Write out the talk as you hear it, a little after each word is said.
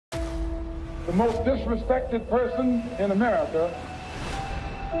The most disrespected person in America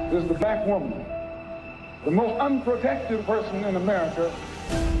is the black woman. The most unprotected person in America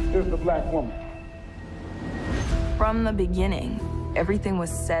is the black woman. From the beginning, everything was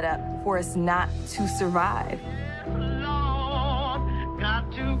set up for us not to survive.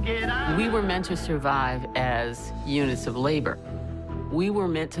 We were meant to survive as units of labor. We were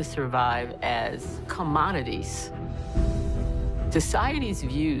meant to survive as commodities. Society's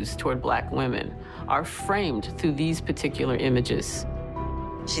views toward black women are framed through these particular images.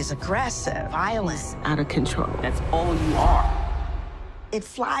 She's aggressive, violent, Out of control. That's all you are. It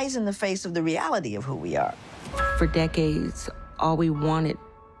flies in the face of the reality of who we are. For decades, all we wanted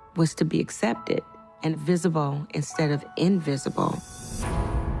was to be accepted and visible instead of invisible.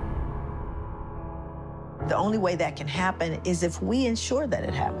 The only way that can happen is if we ensure that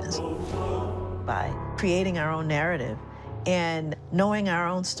it happens by creating our own narrative and knowing our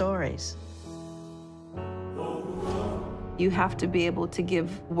own stories. You have to be able to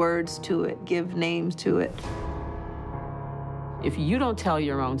give words to it, give names to it. If you don't tell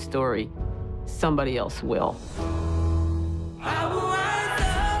your own story, somebody else will.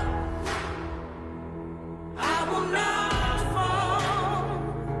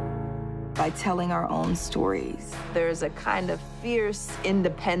 By telling our own stories, there's a kind of fierce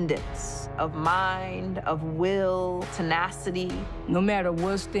independence of mind, of will, tenacity. No matter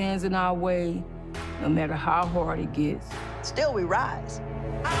what stands in our way, no matter how hard it gets, Still we rise.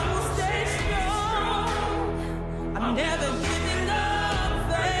 I will stay strong. I'm never giving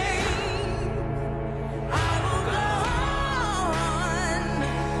up faith. I will go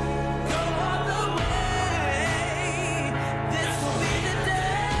all the way. This will be the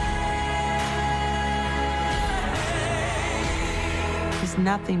day. There's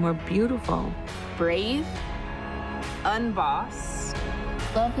nothing more beautiful. Brave, unbossed,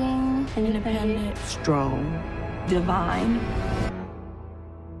 Loving, independent, Strong. divine.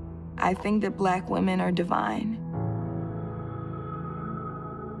 I think that black women are divine.